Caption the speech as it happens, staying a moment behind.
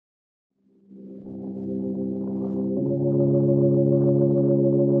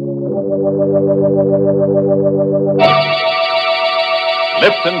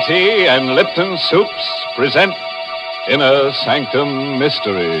Lipton Tea and Lipton Soups present Inner Sanctum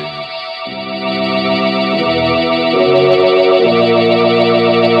Mysteries.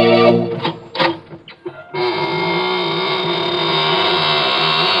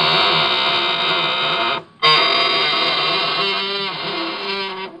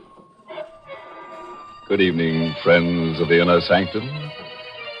 Good evening, friends of the Inner Sanctum.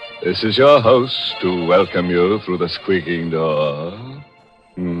 This is your host to welcome you through the squeaking door.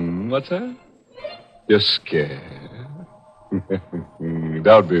 What's that? You're scared.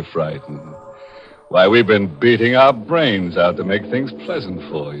 Don't be frightened. Why, we've been beating our brains out to make things pleasant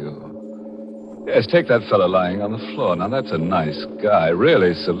for you. Yes, take that fellow lying on the floor. Now, that's a nice guy,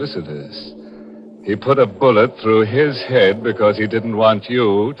 really solicitous. He put a bullet through his head because he didn't want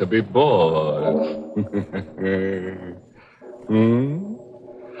you to be bored.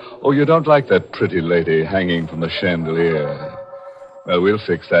 Oh, you don't like that pretty lady hanging from the chandelier? Well, we'll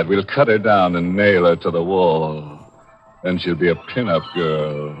fix that. We'll cut her down and nail her to the wall. Then she'll be a pin-up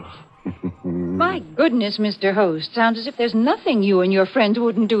girl. My goodness, Mr. Host. Sounds as if there's nothing you and your friends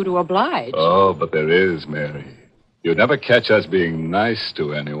wouldn't do to oblige. Oh, but there is, Mary. You'd never catch us being nice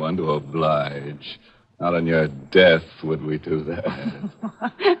to anyone to oblige. Not on your death would we do that.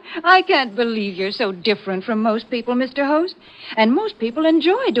 I can't believe you're so different from most people, Mr. Host. And most people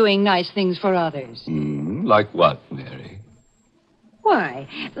enjoy doing nice things for others. Like what, Mary? Why,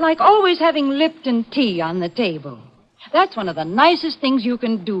 like always having Lipton tea on the table. That's one of the nicest things you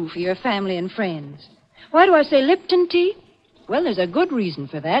can do for your family and friends. Why do I say Lipton tea? Well, there's a good reason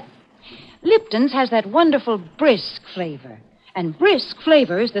for that. Lipton's has that wonderful brisk flavor. And brisk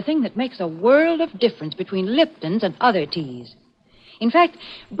flavor is the thing that makes a world of difference between Lipton's and other teas. In fact,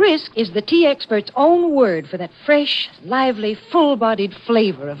 brisk is the tea expert's own word for that fresh, lively, full-bodied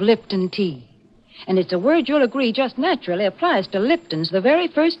flavor of Lipton tea. And it's a word you'll agree just naturally applies to Lipton's the very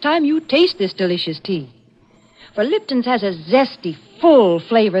first time you taste this delicious tea. For Lipton's has a zesty, full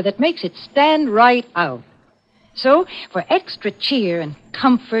flavor that makes it stand right out. So, for extra cheer and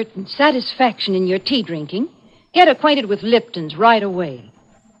comfort and satisfaction in your tea drinking, get acquainted with Lipton's right away.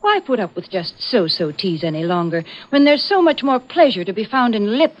 Why put up with just so-so teas any longer when there's so much more pleasure to be found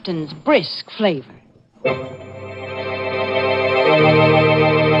in Lipton's brisk flavor?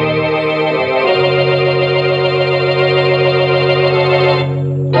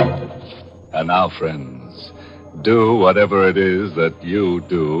 And now, friends, do whatever it is that you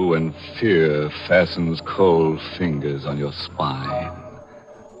do when fear fastens cold fingers on your spine.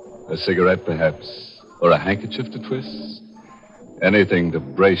 A cigarette, perhaps, or a handkerchief to twist? Anything to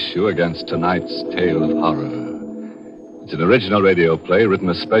brace you against tonight's tale of horror. It's an original radio play written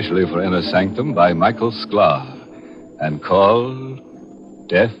especially for Inner Sanctum by Michael Sklar and called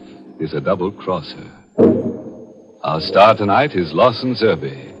Death is a Double Crosser. Our star tonight is Lawson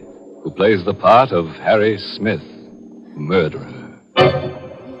Zerby, who plays the part of Harry Smith, murderer.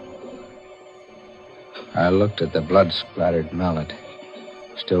 I looked at the blood-splattered mallet,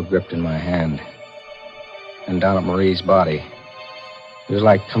 still gripped in my hand, and down at Marie's body. It was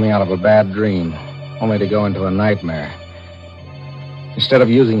like coming out of a bad dream, only to go into a nightmare. Instead of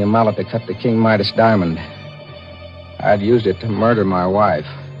using a mallet to cut the King Midas diamond, I'd used it to murder my wife.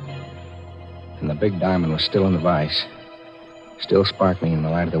 And the big diamond was still in the vise, still sparkling in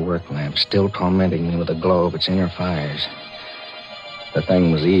the light of the work lamp, still tormenting me with the glow of its inner fires. The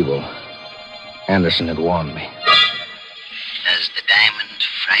thing was evil. Anderson had warned me. Does the diamond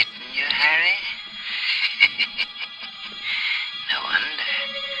frighten you, Harry? No wonder.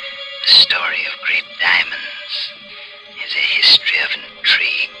 The story of great diamonds is a history of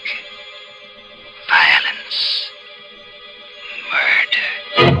intrigue, violence, murder.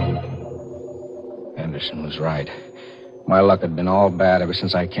 Anderson was right. My luck had been all bad ever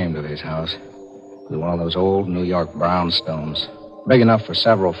since I came to his house. It was one of those old New York brownstones, big enough for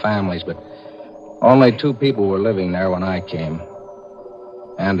several families, but only 2 people were living there when I came.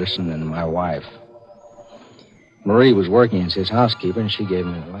 Anderson and my wife. Marie was working as his housekeeper, and she gave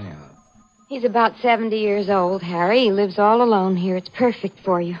me the layout. He's about 70 years old, Harry. He lives all alone here. It's perfect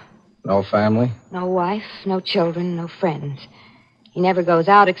for you. No family? No wife, no children, no friends. He never goes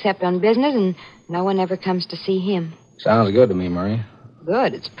out except on business, and no one ever comes to see him. Sounds good to me, Marie.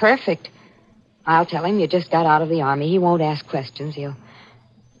 Good. It's perfect. I'll tell him you just got out of the Army. He won't ask questions. He'll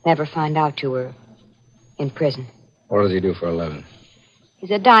never find out you were in prison. What does he do for a living? He's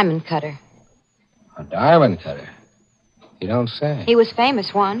a diamond cutter. A diamond cutter? You don't say. He was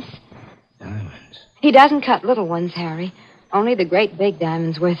famous once. Diamonds. He doesn't cut little ones, Harry. Only the great big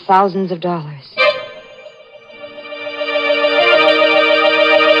diamonds worth thousands of dollars.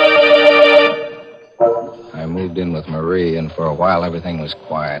 I moved in with Marie, and for a while everything was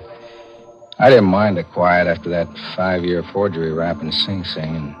quiet. I didn't mind the quiet after that 5-year forgery rap in Sing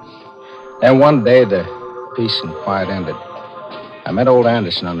Sing. And then one day the peace and quiet ended. I met old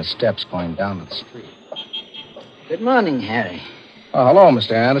Anderson on the steps going down to the street. Good morning, Harry. Oh, hello,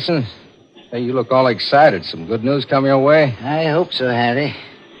 Mr. Anderson. Hey, you look all excited. Some good news come your way? I hope so, Harry.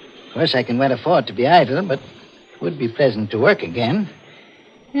 Of course, I can well afford to be idle, but it would be pleasant to work again.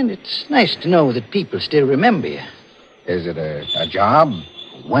 And it's nice to know that people still remember you. Is it a job?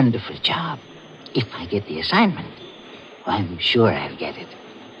 A wonderful job. If I get the assignment, I'm sure I'll get it.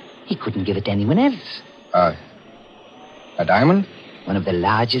 He couldn't give it to anyone else. A diamond? One of the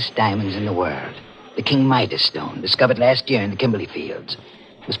largest diamonds in the world. The King Midas stone, discovered last year in the Kimberley fields.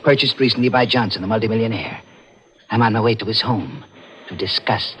 It was purchased recently by Johnson, the multimillionaire. I'm on my way to his home to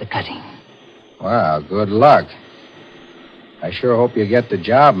discuss the cutting. Well, good luck. I sure hope you get the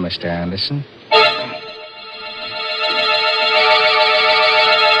job, Mr. Anderson.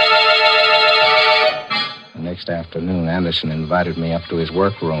 The next afternoon, Anderson invited me up to his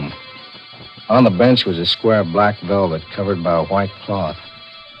workroom. On the bench was a square black velvet covered by a white cloth.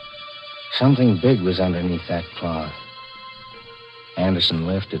 Something big was underneath that cloth. Anderson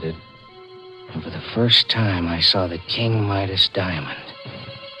lifted it, and for the first time I saw the King Midas diamond.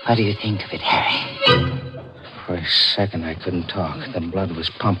 What do you think of it, Harry? For a second, I couldn't talk. The blood was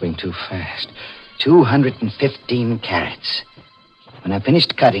pumping too fast. 215 carats. When I'm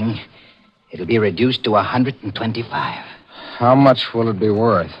finished cutting, it'll be reduced to 125. How much will it be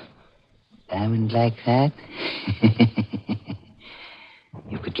worth? Diamond like that?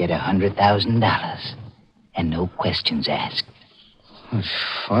 You could get $100,000 and no questions asked. It's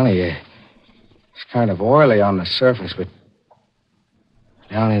funny. It's kind of oily on the surface, but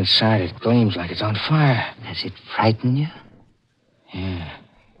down inside it gleams like it's on fire. Does it frighten you? Yeah.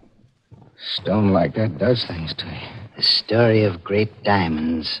 Stone like that does things to you. The story of great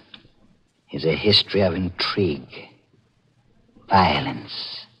diamonds is a history of intrigue,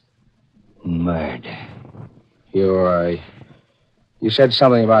 violence, murder. You said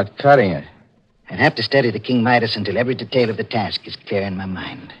something about cutting it. I'd have to study the King Midas until every detail of the task is clear in my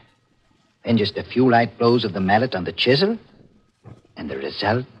mind. Then just a few light blows of the mallet on the chisel, and the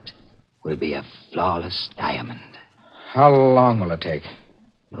result will be a flawless diamond. How long will it take?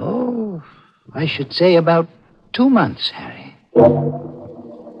 Oh, I should say about 2 months, Harry.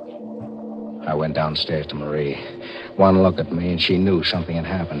 I went downstairs to Marie. One look at me, and she knew something had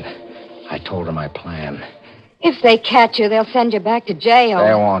happened. I told her my plan. If they catch you, they'll send you back to jail.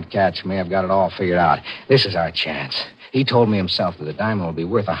 They won't catch me. I've got it all figured out. This is our chance. He told me himself that the diamond will be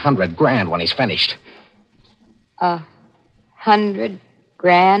worth $100,000 when he's finished.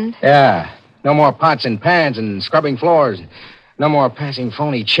 $100,000? Yeah. No more pots and pans and scrubbing floors. No more passing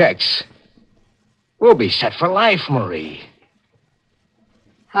phony checks. We'll be set for life, Marie.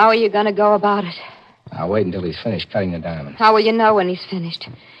 How are you going to go about it? I'll wait until he's finished cutting the diamond. How will you know when he's finished?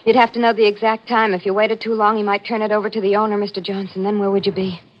 You'd have to know the exact time. If you waited too long, he might turn it over to the owner, Mr. Johnson. Then where would you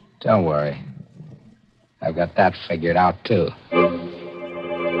be? Don't worry. I've got that figured out, too.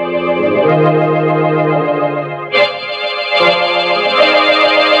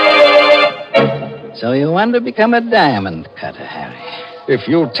 So you want to become a diamond cutter, Harry? If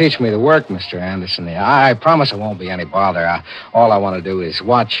you'll teach me the work, Mr. Anderson, I promise it won't be any bother. All I want to do is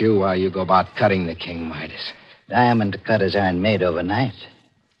watch you while you go about cutting the King Midas. Diamond cutters aren't made overnight.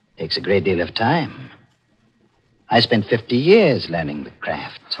 Takes a great deal of time. I spent 50 years learning the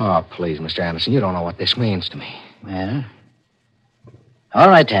craft. Oh, please, Mr. Anderson, you don't know what this means to me. Well, all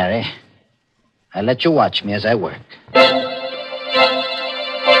right, Harry. I'll let you watch me as I work.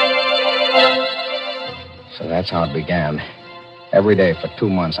 So that's how it began. Every day for 2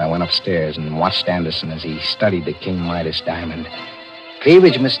 months, I went upstairs and watched Anderson as he studied the King Midas diamond.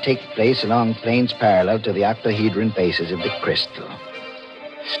 Cleavage must take place along planes parallel to the octahedron bases of the crystal.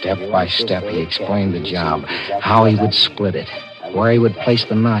 Step by step, he explained the job, how he would split it, where he would place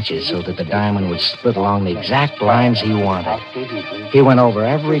the notches so that the diamond would split along the exact lines he wanted. He went over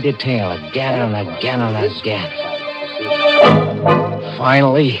every detail again and again and again.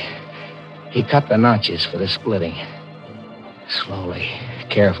 Finally, he cut the notches for the splitting. Slowly,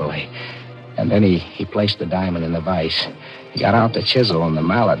 carefully. And then he placed the diamond in the vise. He got out the chisel and the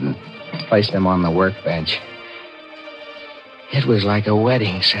mallet and placed them on the workbench. It was like a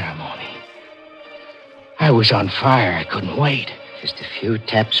wedding ceremony. I was on fire. I couldn't wait. Just a few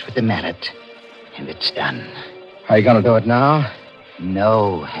taps with the mallet, and it's done. Are you going to do it now?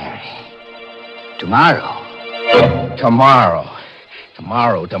 No, Harry. Tomorrow. Tomorrow.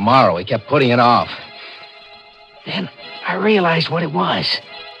 He kept putting it off. Then I realized what it was.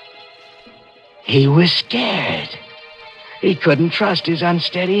 He was scared. He couldn't trust his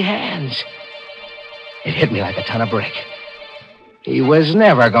unsteady hands. It hit me like a ton of brick. He was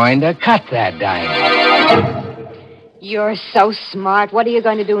never going to cut that diamond. You're so smart. What are you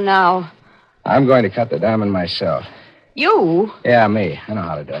going to do now? I'm going to cut the diamond myself. You? Yeah, me. I know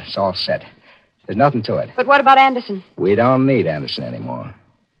how to do it. It's all set. There's nothing to it. But what about Anderson? We don't need Anderson anymore.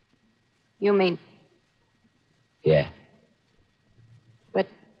 You mean... Yeah. But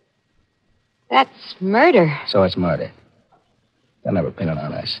that's murder. So it's murder. They'll never pin it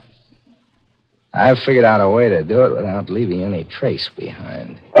on us. I've figured out a way to do it without leaving any trace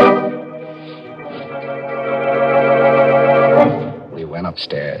behind. We went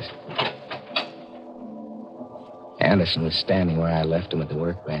upstairs. Anderson was standing where I left him at the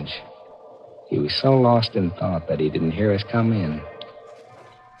workbench. He was so lost in thought that he didn't hear us come in.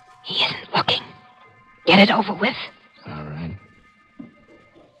 He isn't looking. Get it over with. All right.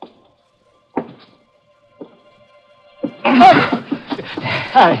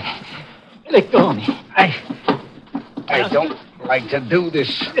 Let go of me. I don't like to do this,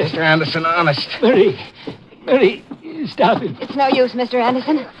 Mr. Anderson, honest. Mary, stop him. It's no use, Mr.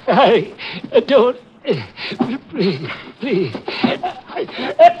 Anderson. I don't. Please.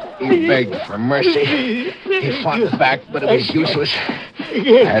 He begged for mercy. He fought back, but it was useless.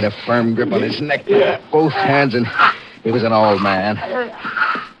 I had a firm grip on his neck with both hands, and he was an old man.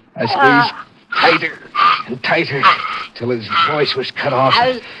 I squeezed tighter and tighter till his voice was cut off.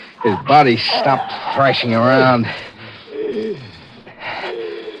 His body stopped thrashing around.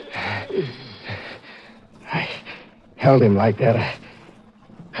 I held him like that a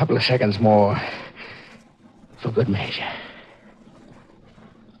couple of seconds more for good measure.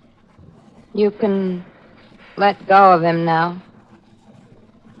 You can let go of him now.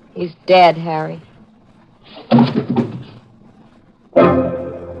 He's dead, Harry.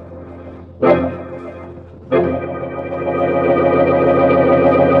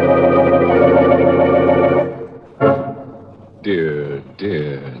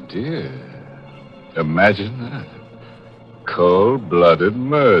 Dear. Imagine that. Cold-blooded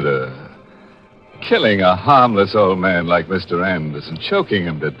murder. Killing a harmless old man like Mr. Anderson, choking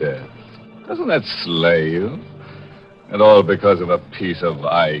him to death. Doesn't that slay you? And all because of a piece of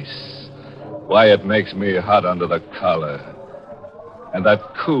ice. Why, it makes me hot under the collar. And that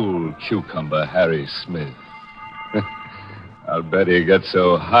cool cucumber, Harry Smith. I'll bet he gets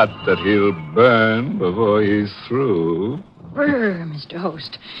so hot that he'll burn before he's through. Brr, Mr.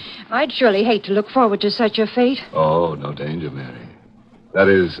 Host. I'd surely hate to look forward to such a fate. Oh, no danger, Mary. That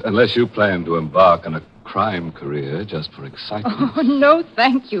is, unless you plan to embark on a crime career just for excitement. Oh, no,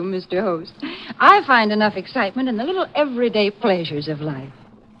 thank you, Mr. Host. I find enough excitement in the little everyday pleasures of life.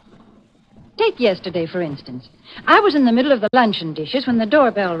 Take yesterday, for instance. I was in the middle of the luncheon dishes when the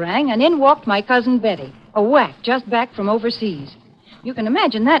doorbell rang, and in walked my cousin Betty, a whack just back from overseas. You can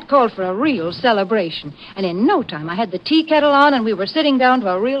imagine that called for a real celebration. And in no time, I had the tea kettle on, and we were sitting down to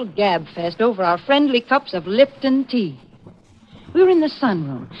a real gab fest over our friendly cups of Lipton tea. We were in the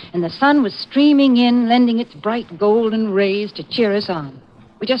sunroom, and the sun was streaming in, lending its bright golden rays to cheer us on.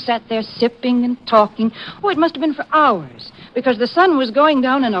 We just sat there sipping and talking. Oh, it must have been for hours, because the sun was going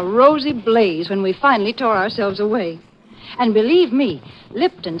down in a rosy blaze when we finally tore ourselves away. And believe me,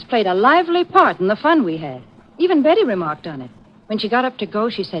 Lipton's played a lively part in the fun we had. Even Betty remarked on it. When she got up to go,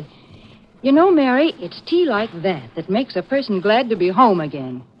 she said, "You know, Mary, it's tea like that makes a person glad to be home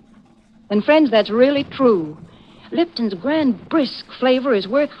again." And, friends, that's really true. Lipton's grand, brisk flavor is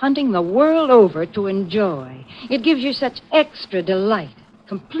worth hunting the world over to enjoy. It gives you such extra delight,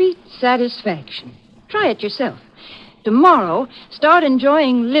 complete satisfaction. Try it yourself. Tomorrow, start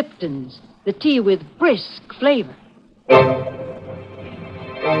enjoying Lipton's, the tea with brisk flavor.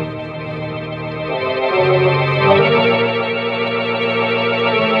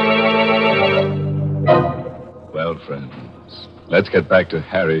 Well, friends, let's get back to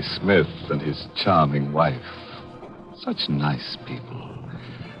Harry Smith and his charming wife. Such nice people.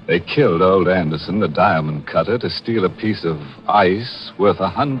 They killed old Anderson, the diamond cutter, to steal a piece of ice worth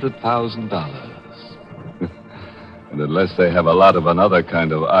 $100,000. And unless they have a lot of another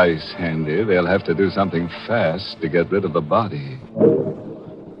kind of ice handy, they'll have to do something fast to get rid of the body.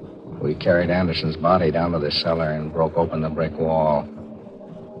 We carried Anderson's body down to the cellar and broke open the brick wall.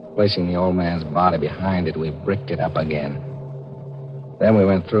 Placing the old man's body behind it, we bricked it up again. Then we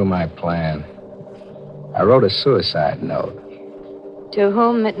went through my plan. I wrote a suicide note. To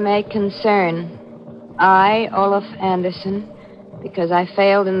whom it may concern, I, Olaf Anderson, because I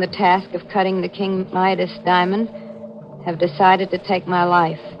failed in the task of cutting the King Midas diamond, have decided to take my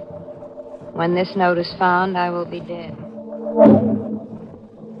life. When this note is found, I will be dead.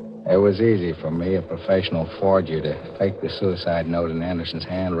 It was easy for me, a professional forger, to fake the suicide note in Anderson's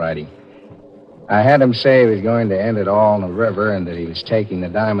handwriting. I had him say he was going to end it all in the river and that he was taking the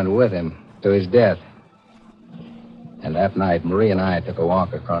diamond with him to his death. And that night, Marie and I took a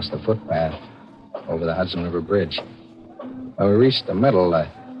walk across the footpath over the Hudson River Bridge. When we reached the middle,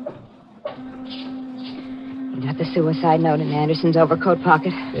 You got the suicide note in Anderson's overcoat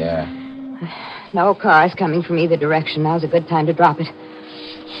pocket? Yeah. No cars coming from either direction. Now's a good time to drop it.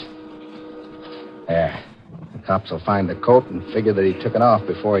 Yeah. The cops will find the coat and figure that he took it off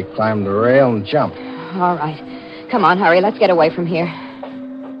before he climbed the rail and jumped. All right. Come on, hurry. Let's get away from here.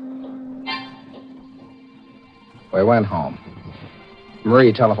 We went home.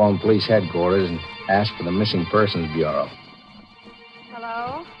 Marie telephoned police headquarters and asked for the Missing Persons Bureau.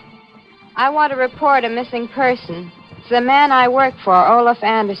 Hello? I want to report a missing person. It's the man I work for, Olaf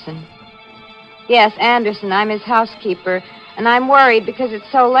Anderson. Yes, Anderson. I'm his housekeeper, and I'm worried because it's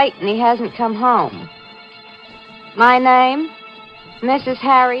so late and he hasn't come home. My name? Mrs.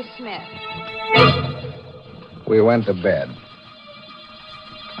 Harry Smith. We went to bed.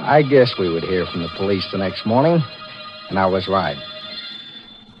 I guess we would hear from the police the next morning, and I was right.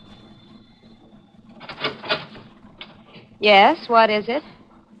 Yes, what is it?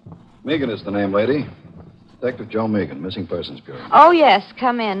 Megan is the name, lady. Detective Joe Megan, Missing Persons Bureau. Oh, yes,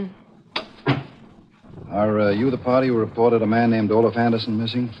 come in. Are you the party who reported a man named Olaf Anderson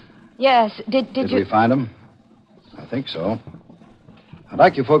missing? Yes, did Did you... we find him? I think so. I'd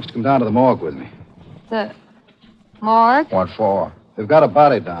like you folks to come down to the morgue with me. The morgue? What for? They've got a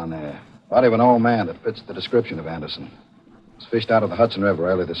body down there. Body of an old man that fits the description of Anderson. It was fished out of the Hudson River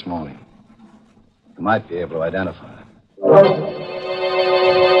early this morning. You might be able to identify it.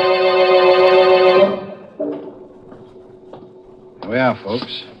 Here we are,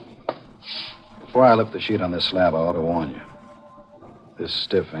 folks. Before I lift the sheet on this slab, I ought to warn you. This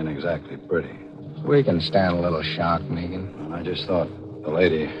stiff ain't exactly pretty. We can stand a little shock, Megan. I just thought the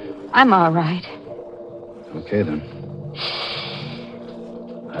lady... I'm all right. Okay, then.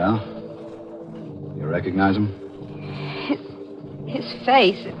 Well, you recognize him? His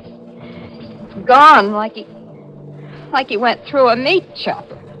face, it's gone like he went through a meat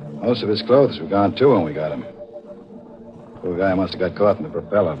chopper. Most of his clothes were gone, too, when we got him. Poor guy must have got caught in the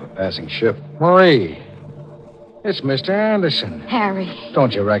propeller of a passing ship. Marie, it's Mr. Anderson. Harry.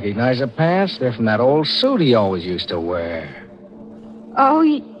 Don't you recognize the pants? They're from that old suit he always used to wear. Oh,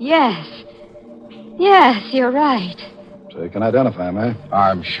 yes. Yes, you're right. So you can identify him, eh?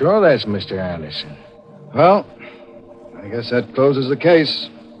 I'm sure that's Mr. Anderson. Well, I guess that closes the case.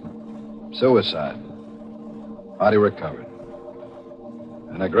 Suicide. Body recovered.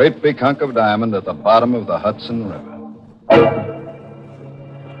 And a great big hunk of diamond at the bottom of the Hudson River.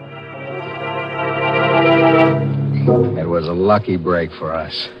 It was a lucky break for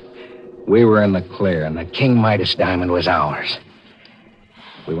us. We were in the clear, and the King Midas diamond was ours.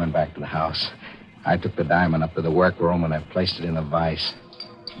 We went back to the house. I took the diamond up to the workroom, and I placed it in a vise.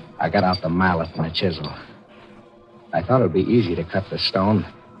 I got out the mallet and the chisel. I thought it would be easy to cut the stone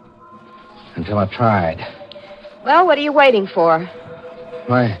until I tried. Well, what are you waiting for?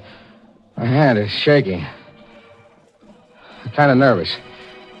 My hand is shaking. I'm kind of nervous.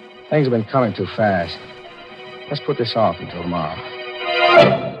 Things have been coming too fast. Let's put this off until tomorrow.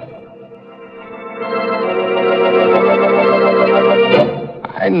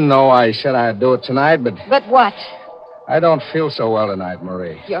 I know I said I'd do it tonight, but... But what? I don't feel so well tonight,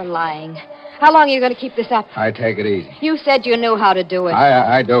 Marie. You're lying. How long are you going to keep this up? I take it easy. You said you knew how to do it.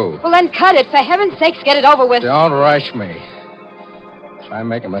 I do. Well, then cut it. For heaven's sakes, get it over with. Don't rush me. If I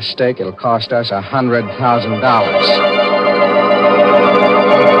make a mistake, it'll cost us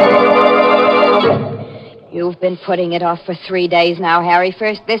 $100,000. You've been putting it off for 3 days now, Harry.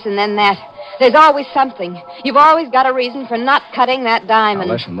 First this and then that. There's always something. You've always got a reason for not cutting that diamond.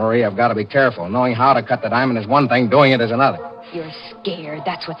 Now, listen, Marie, I've got to be careful. Knowing how to cut the diamond is one thing. Doing it is another. You're scared.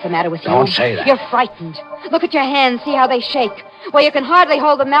 That's what's the matter with you. Don't say that. You're frightened. Look at your hands. See how they shake. Well, you can hardly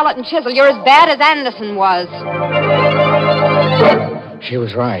hold the mallet and chisel. You're as bad as Anderson was. She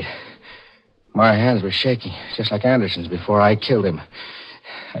was right. My hands were shaking, just like Anderson's before I killed him.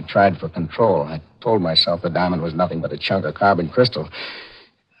 I tried for control. I told myself the diamond was nothing but a chunk of carbon crystal.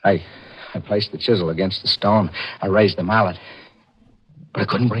 I placed the chisel against the stone. I raised the mallet. But I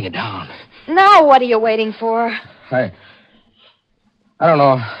couldn't bring it down. Now what are you waiting for? I don't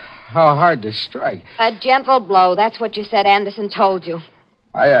know how hard to strike. A gentle blow. That's what you said Anderson told you.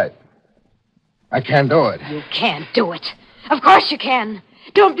 I can't do it. You can't do it. Of course you can.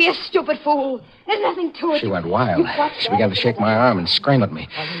 Don't be a stupid fool. There's nothing to it. She went wild. She began to shake my arm and scream at me.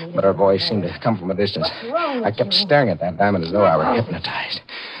 But her voice seemed to come from a distance. What's wrong with I kept you? staring at that diamond as though I were hypnotized.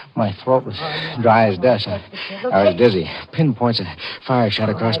 My throat was dry as dust. I was dizzy. Pinpoints of fire shot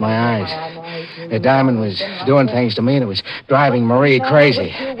across my eyes. The diamond was doing things to me, and it was driving Marie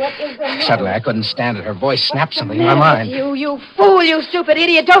crazy. Suddenly, I couldn't stand it. Her voice snapped something in my mind. You fool, you stupid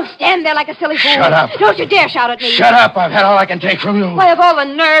idiot. Don't stand there like a silly fool. Shut up. Don't you dare shout at me. Shut up. I've had all I can take from you. Why, of all the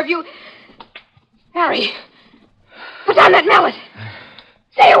nerve, you... Harry, put down that mallet.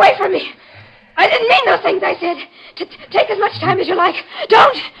 Stay away from me. I didn't mean those things I said. Take as much time as you like.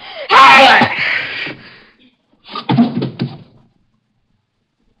 Don't. Harry!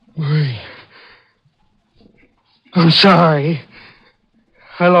 Marie. I'm sorry.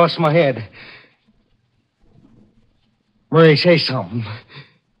 I lost my head. Marie, say something.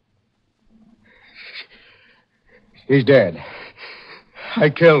 She's dead. I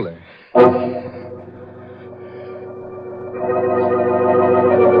killed her.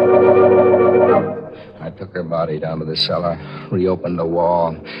 I took her body down to the cellar, reopened the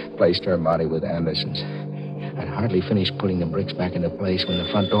wall, placed her body with Anderson's. I'd hardly finished putting the bricks back into place when the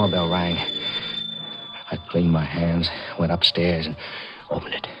front doorbell rang. I cleaned my hands, went upstairs, and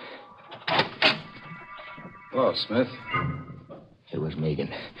opened it. Hello, Smith. It was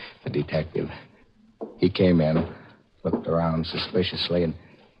Megan, the detective. He came in, looked around suspiciously, and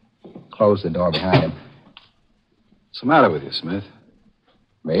closed the door behind him. What's the matter with you, Smith?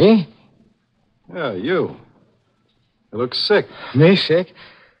 Me? Yeah, you. You look sick. Me sick?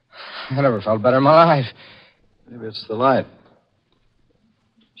 I never felt better in my life. Maybe it's the light.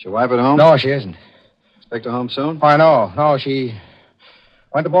 Is your wife at home? No, she isn't. Expect her home soon? Why, no. No, she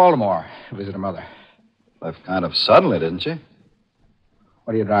went to Baltimore to visit her mother. Left kind of suddenly, didn't she?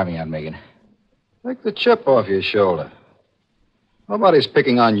 What are you driving at, Megan? Take the chip off your shoulder. Nobody's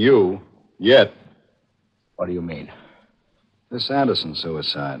picking on you yet. What do you mean? This Anderson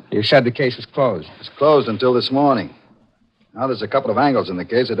suicide. You said the case was closed. It's closed until this morning. Now there's a couple of angles in the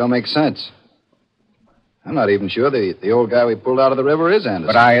case that don't make sense. I'm not even sure the old guy we pulled out of the river is Anderson.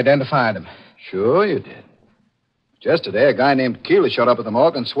 But I identified him. Sure you did. Just today, a guy named Keeler showed up at the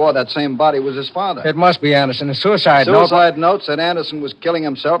morgue and swore that same body was his father. It must be Anderson. A suicide note. Suicide note said Anderson was killing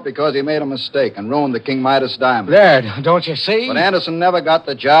himself because he made a mistake and ruined the King Midas diamond. There, don't you see? But Anderson never got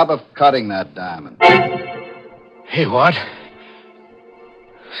the job of cutting that diamond. Hey, what?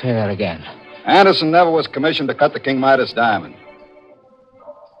 Say that again. Anderson never was commissioned to cut the King Midas diamond.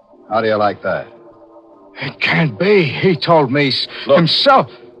 How do you like that? It can't be. He told me Look. himself.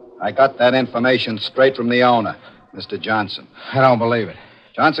 I got that information straight from the owner, Mr. Johnson. I don't believe it.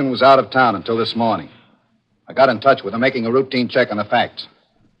 Johnson was out of town until this morning. I got in touch with him, making a routine check on the facts.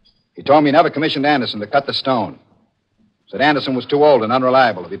 He told me he never commissioned Anderson to cut the stone. Said Anderson was too old and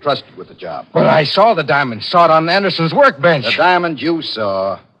unreliable to be trusted with the job. But I saw the diamond. Saw it on Anderson's workbench. The diamond you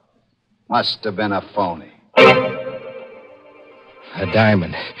saw must have been a phony. A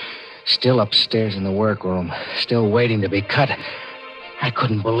diamond. Still upstairs in the workroom. Still waiting to be cut. I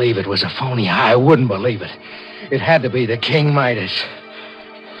couldn't believe it was a phony. I wouldn't believe it. It had to be the King Midas.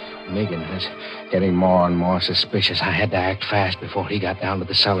 Megan was getting more and more suspicious. I had to act fast before he got down to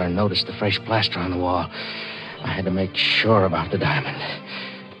the cellar and noticed the fresh plaster on the wall. I had to make sure about the diamond.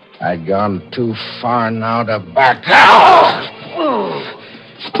 I'd gone too far now to back out.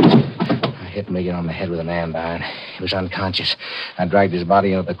 I hit Megan on the head with an andiron. He was unconscious. I dragged his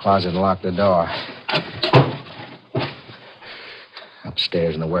body into the closet and locked the door.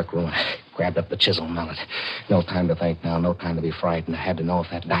 Upstairs in the workroom, I grabbed up the chisel mallet. No time to think now, no time to be frightened. I had to know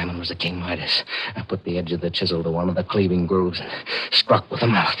if that diamond was the King Midas. I put the edge of the chisel to one of the cleaving grooves and struck with the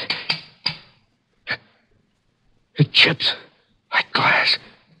mallet. It chips like glass.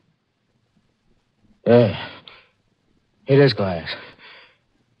 Yeah, it is glass.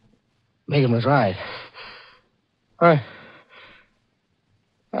 Megan was right. I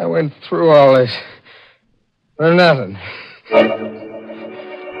went through all this for nothing.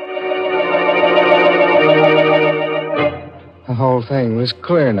 The whole thing was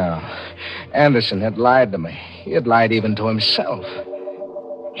clear now. Anderson had lied to me. He had lied even to himself.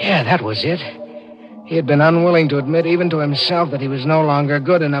 Yeah, that was it. He had been unwilling to admit even to himself that he was no longer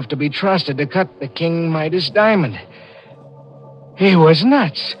good enough to be trusted to cut the King Midas diamond. He was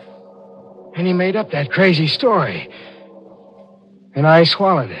nuts. And he made up that crazy story. And I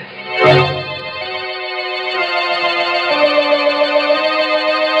swallowed it.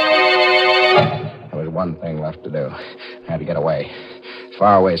 There was one thing left to do. I had to get away. As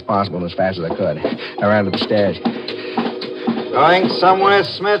far away as possible and as fast as I could. I ran to the stairs. Going somewhere,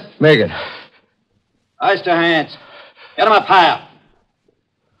 Smith? Megan. Ice to hands. Get him up higher.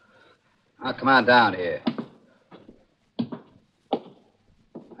 Now, come on down here.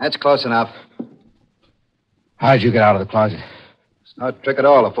 That's close enough. How'd you get out of the closet? It's No trick at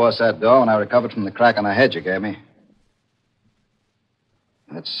all to force that door when I recovered from the crack on the head you gave me.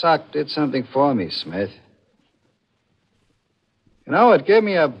 That sock did something for me, Smith. You know, it gave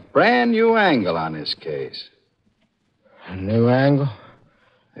me a brand new angle on this case. A new angle?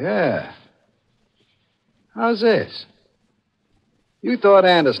 Yeah. How's this? You thought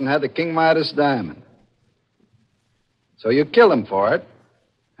Anderson had the King Midas diamond. So you killed him for it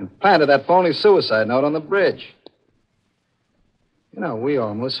and planted that phony suicide note on the bridge. You know, we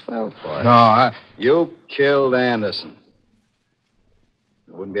almost fell for it. No, You killed Anderson.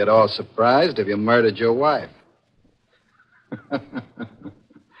 I wouldn't be at all surprised if you murdered your wife.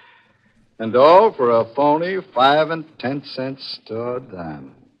 And all for a phony 5 and 10 cent store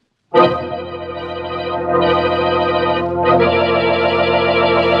diamond.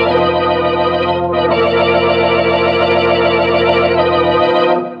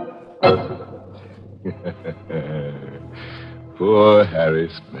 Poor Harry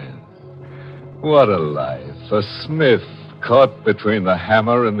Smith. What a life. A Smith caught between the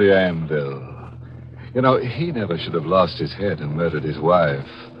hammer and the anvil. You know, he never should have lost his head and murdered his wife.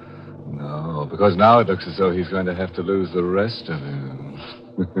 No, because now it looks as though he's going to have to lose the rest of him.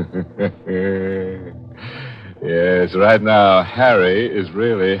 Yes, right now, Harry is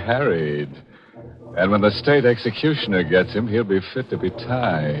really harried. And when the state executioner gets him, he'll be fit to be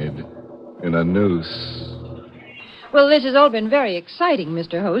tied in a noose. Well, this has all been very exciting,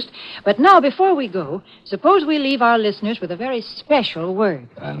 Mr. Host. But now, before we go, suppose we leave our listeners with a very special word.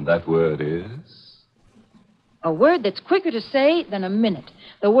 And that word is? A word that's quicker to say than a minute.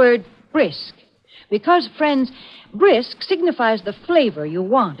 The word brisk. Because, friends, brisk signifies the flavor you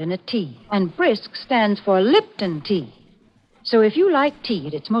want in a tea. And brisk stands for Lipton tea. So if you like tea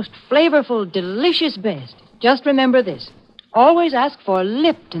at its most flavorful, delicious best, just remember this. Always ask for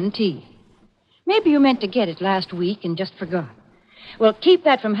Lipton tea. Maybe you meant to get it last week and just forgot. Well, keep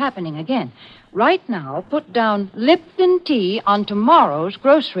that from happening again. Right now, put down Lipton tea on tomorrow's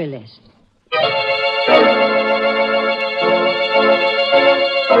grocery list.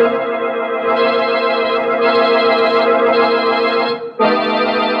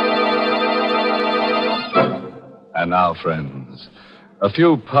 And now, friends, a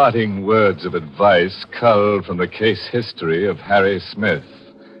few parting words of advice culled from the case history of Harry Smith.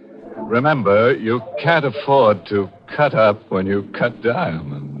 Remember, you can't afford to cut up when you cut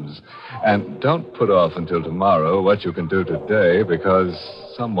diamonds. And don't put off until tomorrow what you can do today, because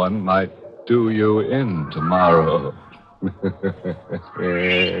someone might do you in tomorrow.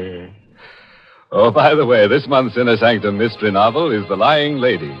 Oh, by the way, this month's Inner Sanctum mystery novel is The Lying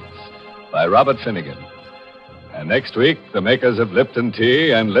Ladies by Robert Finnegan. And next week, the makers of Lipton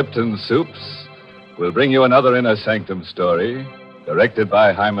Tea and Lipton Soups will bring you another Inner Sanctum story, directed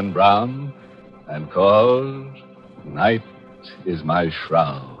by Hyman Brown, and called Night is My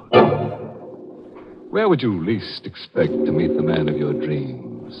Shroud. Where would you least expect to meet the man of your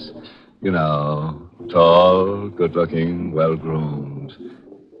dreams? You know, tall, good-looking, well-groomed.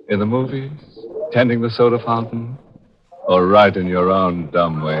 In the movies? Tending the soda fountain? Or right in your own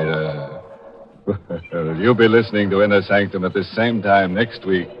dumbwaiter? You'll be listening to Inner Sanctum at the same time next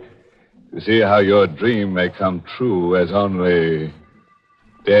week to see how your dream may come true as only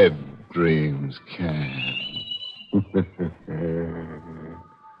dead dreams can.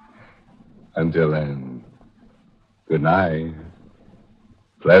 Until then, good night.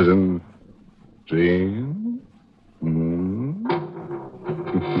 Pleasant dreams.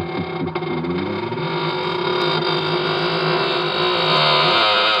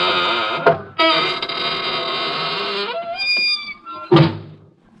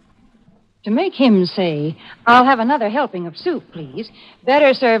 To make him say, "I'll have another helping of soup, please,"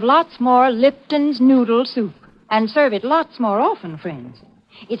 better serve lots more Lipton's noodle soup. And serve it lots more often, friends.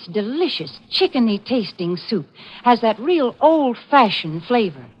 It's delicious, chickeny-tasting soup. Has that real old-fashioned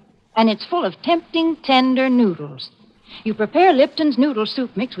flavor. And it's full of tempting, tender noodles. You prepare Lipton's noodle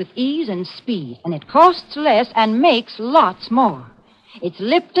soup mix with ease and speed, and it costs less and makes lots more. It's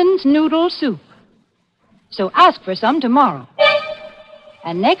Lipton's noodle soup. So ask for some tomorrow.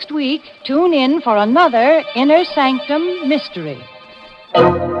 And next week, tune in for another Inner Sanctum mystery.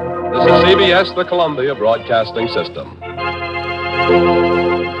 This is CBS, the Columbia Broadcasting System.